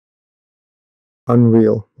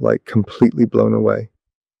Unreal, like completely blown away.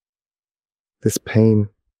 This pain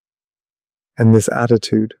and this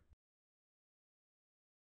attitude.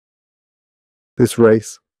 This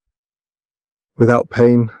race. Without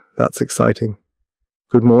pain, that's exciting.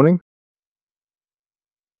 Good morning?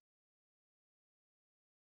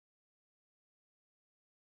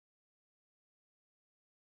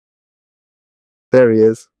 There he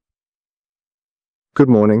is. Good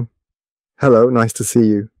morning. Hello, nice to see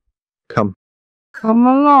you. Come. Come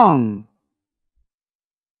along.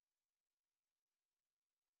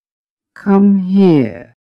 Come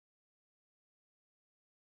here.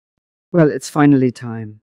 Well, it's finally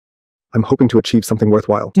time. I'm hoping to achieve something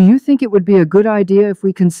worthwhile. Do you think it would be a good idea if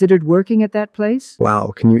we considered working at that place?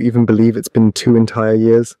 Wow, can you even believe it's been 2 entire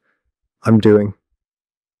years? I'm doing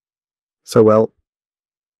so well.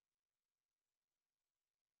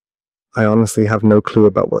 I honestly have no clue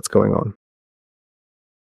about what's going on.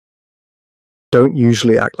 Don't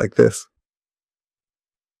usually act like this.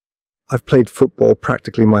 I've played football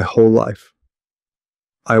practically my whole life.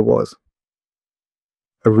 I was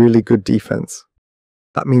a really good defense.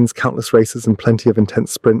 That means countless races and plenty of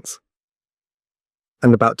intense sprints.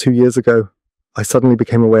 And about 2 years ago, I suddenly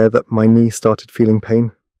became aware that my knee started feeling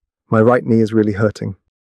pain. My right knee is really hurting.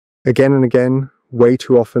 Again and again, way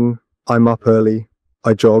too often, I'm up early,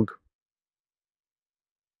 I jog.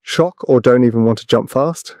 Shock or don't even want to jump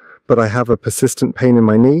fast, but I have a persistent pain in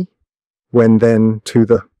my knee, when then to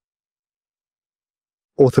the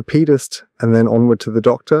orthopedist and then onward to the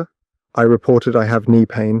doctor. I reported I have knee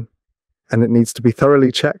pain, and it needs to be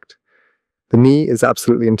thoroughly checked. The knee is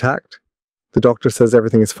absolutely intact. The doctor says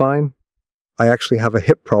everything is fine. I actually have a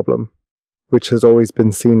hip problem, which has always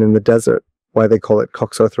been seen in the desert, why they call it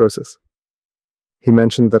coxarthrosis. He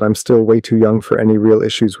mentioned that I'm still way too young for any real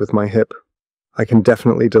issues with my hip. I can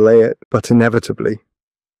definitely delay it, but inevitably,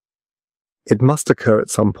 it must occur at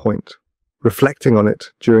some point. Reflecting on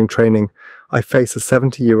it during training, I face a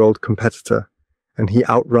 70-year-old competitor, and he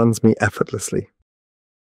outruns me effortlessly.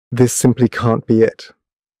 This simply can't be it.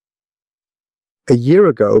 A year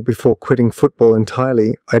ago, before quitting football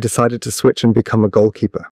entirely, I decided to switch and become a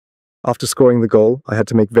goalkeeper. After scoring the goal, I had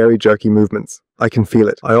to make very jerky movements. I can feel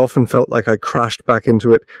it. I often felt like I crashed back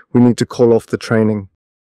into it. We need to call off the training.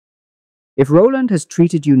 If Roland has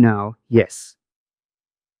treated you now, yes.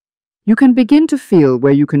 You can begin to feel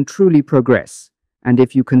where you can truly progress, and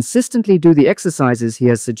if you consistently do the exercises he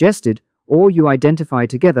has suggested, or you identify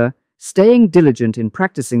together, staying diligent in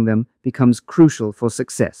practicing them becomes crucial for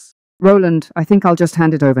success. Roland, I think I'll just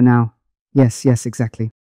hand it over now. Yes,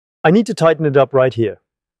 exactly. I need to tighten it up right here.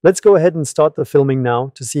 Let's go ahead and start the filming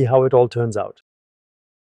now to see how it all turns out.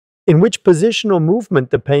 In which position or movement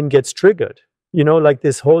the pain gets triggered? You know, like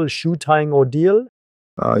this whole shoe tying ordeal?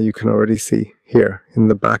 You can already see here in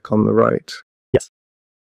the back on the right. Yes.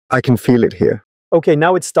 I can feel it here. Okay,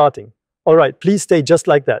 now it's starting. All right, please stay just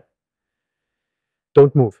like that.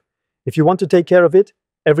 Don't move. If you want to take care of it,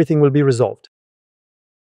 everything will be resolved.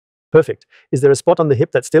 Perfect. Is there a spot on the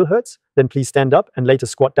hip that still hurts? Then please stand up and later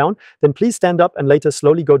squat down. Then please stand up and later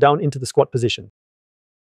slowly go down into the squat position.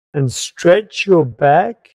 And stretch your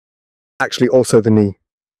back. Actually, also the knee.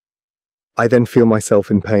 I then feel myself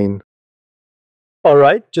in pain. All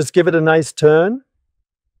right, just give it a nice turn.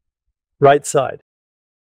 Right side.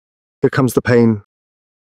 Here comes the pain.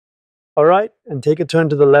 All right, and take a turn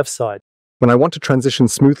to the left side. When I want to transition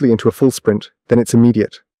smoothly into a full sprint, then it's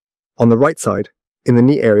immediate. On the right side, in the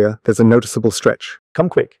knee area, there's a noticeable stretch. Come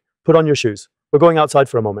quick. Put on your shoes. We're going outside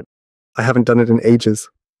for a moment. I haven't done it in ages.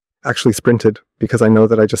 Actually sprinted, because I know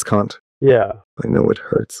that I just can't. Yeah. I know it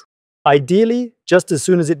hurts. Ideally, just as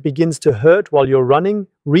soon as it begins to hurt while you're running,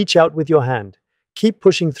 reach out with your hand. Keep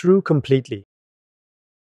pushing through completely.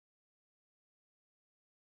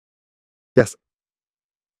 Yes.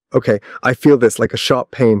 Okay, I feel this like a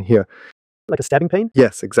sharp pain here. Like a stabbing pain?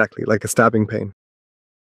 Yes, exactly, like a stabbing pain.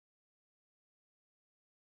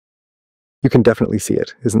 You can definitely see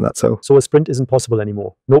it, isn't that so? So a sprint isn't possible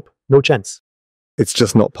anymore. Nope, no chance. It's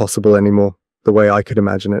just not possible anymore, the way I could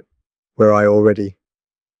imagine it, where I already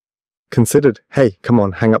considered, hey, come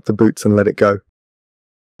on, hang up the boots and let it go.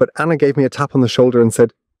 But Anna gave me a tap on the shoulder and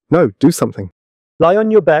said, no, do something. Lie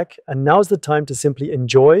on your back, and now's the time to simply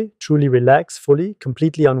enjoy, truly relax fully,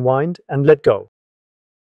 completely unwind, and let go.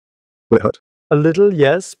 Will it hurt? A little,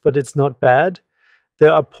 yes, but it's not bad.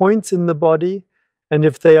 There are points in the body, and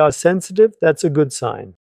if they are sensitive, that's a good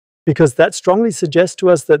sign. Because that strongly suggests to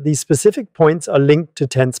us that these specific points are linked to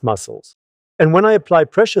tense muscles. And when I apply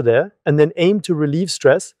pressure there, and then aim to relieve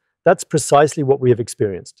stress, that's precisely what we have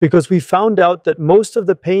experienced. Because we found out that most of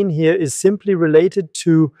the pain here is simply related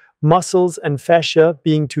to muscles and fascia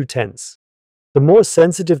being too tense. The more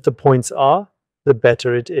sensitive the points are, the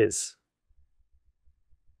better it is.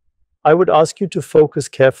 I would ask you to focus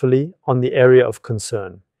carefully on the area of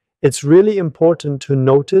concern. It's really important to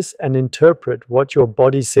notice and interpret what your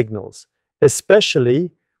body signals,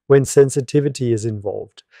 especially when sensitivity is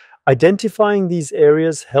involved. Identifying these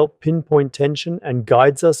areas help pinpoint tension and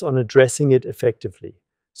guides us on addressing it effectively.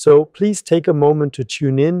 So please take a moment to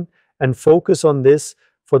tune in and focus on this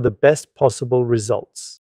for the best possible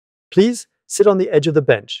results. Please sit on the edge of the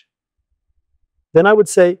bench. Then I would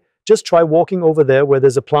say, just try walking over there where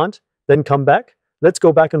there's a plant, then come back. Let's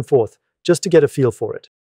go back and forth, just to get a feel for it.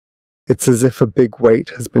 It's as if a big weight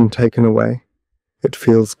has been taken away. It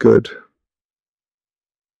feels good.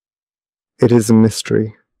 It is a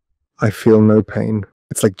mystery. I feel no pain.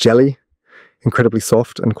 It's like jelly, incredibly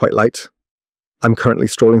soft and quite light. I'm currently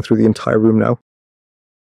strolling through the entire room now.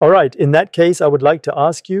 All right, in that case, I would like to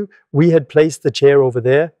ask you, we had placed the chair over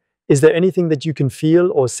there. Is there anything that you can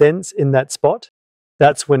feel or sense in that spot?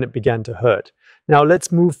 That's when it began to hurt. Now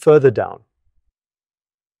let's move further down.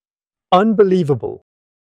 Unbelievable.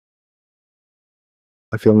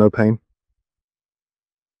 I feel no pain.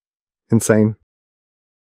 Insane.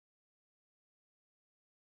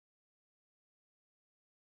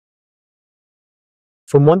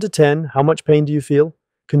 From 1 to 10, how much pain do you feel?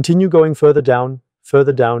 Continue going further down,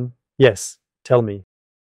 further down. Yes, tell me.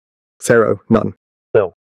 0, none.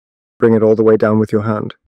 No. Bring it all the way down with your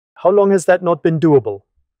hand. How long has that not been doable?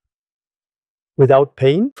 Without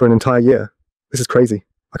pain? For an entire year. This is crazy.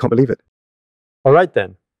 I can't believe it. All right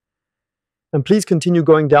then. And please continue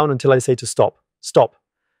going down until I say to stop. Stop.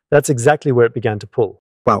 That's exactly where it began to pull.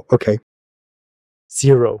 Wow, okay.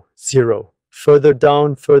 0, 0. Further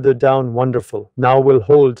down, wonderful. Now we'll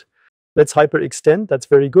hold. Let's hyperextend, that's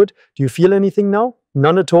very good. Do you feel anything now?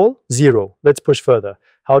 None at all? 0. Let's push further.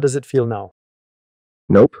 How does it feel now?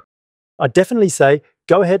 Nope. I'd definitely say,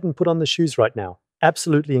 go ahead and put on the shoes right now.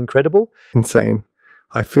 Absolutely incredible. Insane.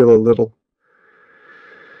 I feel a little.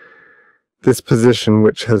 This position,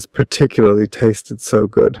 which has particularly tasted so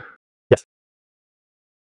good. Yes.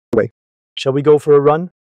 Wait. Shall we go for a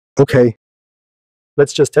run? Okay.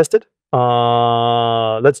 Let's just test it.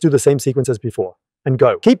 Let's do the same sequence as before. And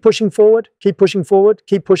go. Keep pushing forward, keep pushing forward,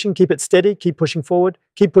 keep pushing, keep it steady, keep pushing forward,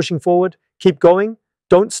 keep going.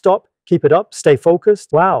 Don't stop, keep it up, stay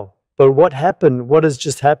focused. Wow. But what happened? What has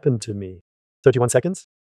just happened to me? 31 seconds.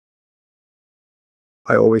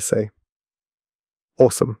 I always say,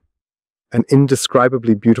 awesome. An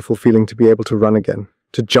indescribably beautiful feeling to be able to run again,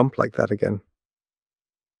 to jump like that again.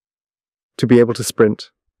 To be able to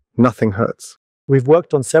sprint. Nothing hurts. We've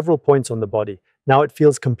worked on several points on the body. Now it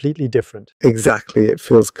feels completely different. Exactly, it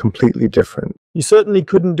feels completely different. You certainly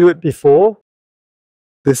couldn't do it before.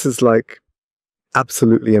 This is like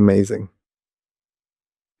absolutely amazing.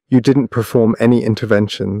 You didn't perform any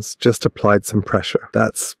interventions, just applied some pressure.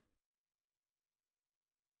 That's...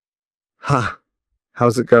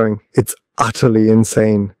 How's it going? It's utterly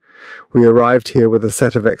insane. We arrived here with a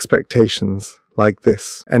set of expectations like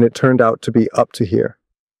this, and it turned out to be up to here.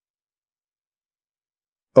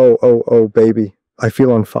 Oh, baby. I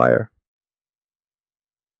feel on fire.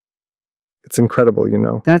 It's incredible, you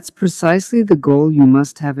know. That's precisely the goal you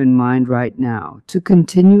must have in mind right now, to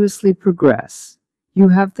continuously progress. You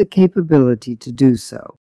have the capability to do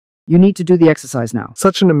so. You need to do the exercise now.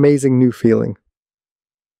 Such an amazing new feeling.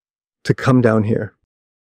 To come down here.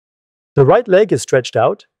 The right leg is stretched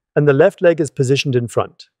out, and the left leg is positioned in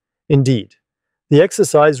front. Indeed, the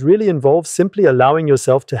exercise really involves simply allowing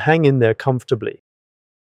yourself to hang in there comfortably.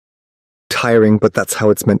 Tiring, but that's how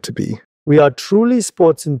it's meant to be. We are truly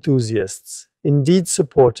sports enthusiasts, indeed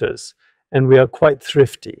supporters, and we are quite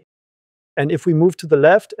thrifty. And if we move to the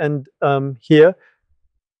left and here,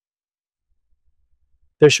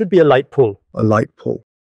 there should be a light pull. A light pull.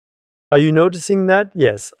 Are you noticing that?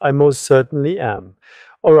 Yes, I most certainly am.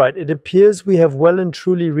 All right, it appears we have well and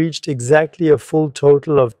truly reached exactly a full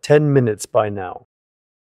total of 10 minutes by now.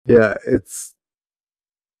 Yeah, it's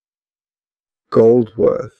gold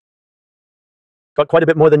worth. Got quite a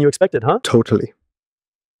bit more than you expected, huh? Totally.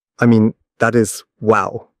 I mean, that is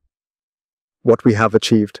wow. What we have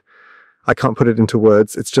achieved. I can't put it into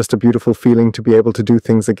words. It's just a beautiful feeling to be able to do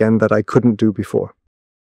things again that I couldn't do before.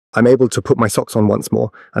 I'm able to put my socks on once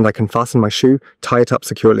more, and I can fasten my shoe, tie it up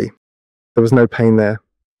securely. There was no pain there.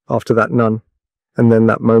 After that, none. And then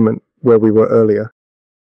that moment where we were earlier.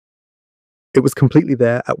 It was completely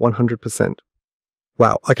there at 100%.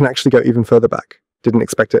 Wow, I can actually go even further back. Didn't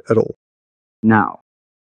expect it at all. Now.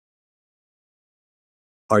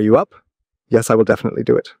 Are you up? Yes, I will definitely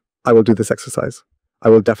do it. I will do this exercise. I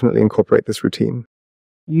will definitely incorporate this routine.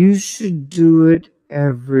 You should do it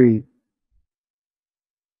every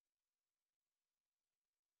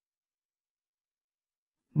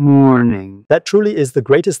Morning. That truly is the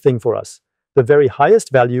greatest thing for us, the very highest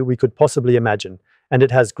value we could possibly imagine, and it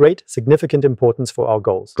has great, significant importance for our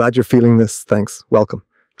goals. Glad you're feeling this. Thanks. Welcome.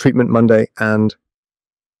 Treatment Monday and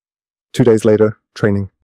 2 days later, training.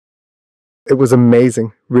 It was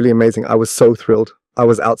amazing, really amazing. I was so thrilled. I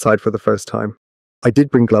was outside for the first time. I did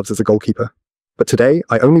bring gloves as a goalkeeper, but today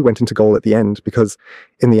I only went into goal at the end because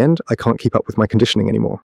in the end, I can't keep up with my conditioning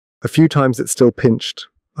anymore. A few times it still pinched.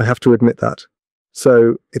 I have to admit that.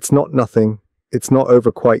 So it's not nothing. It's not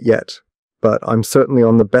over quite yet, but I'm certainly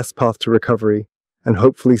on the best path to recovery, and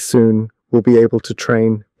hopefully soon we'll be able to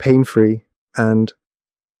train pain-free and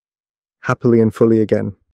happily and fully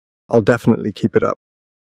again. I'll definitely keep it up.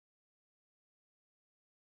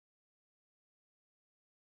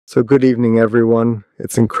 So good evening, everyone.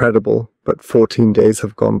 It's incredible, but 14 days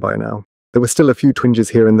have gone by now. There were still a few twinges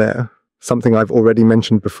here and there, something I've already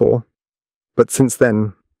mentioned before. But since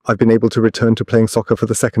then, I've been able to return to playing soccer for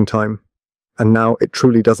the second time. And now it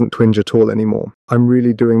truly doesn't twinge at all anymore. I'm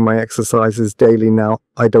really doing my exercises daily now.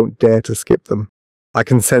 I don't dare to skip them. I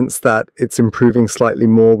can sense that it's improving slightly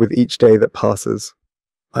more with each day that passes.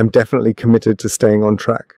 I'm definitely committed to staying on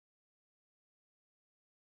track.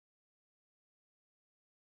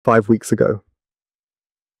 5 weeks ago,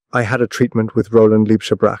 I had a treatment with Roland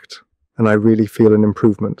Liebscher-Bracht, and I really feel an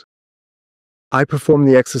improvement. I perform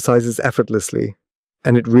the exercises effortlessly,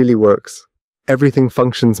 and it really works. Everything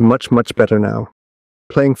functions much, much better now.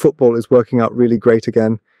 Playing football is working out really great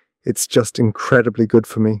again. It's just incredibly good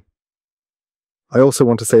for me. I also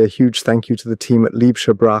want to say a huge thank you to the team at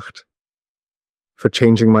Liebscher-Bracht for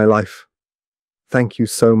changing my life. Thank you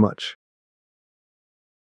so much.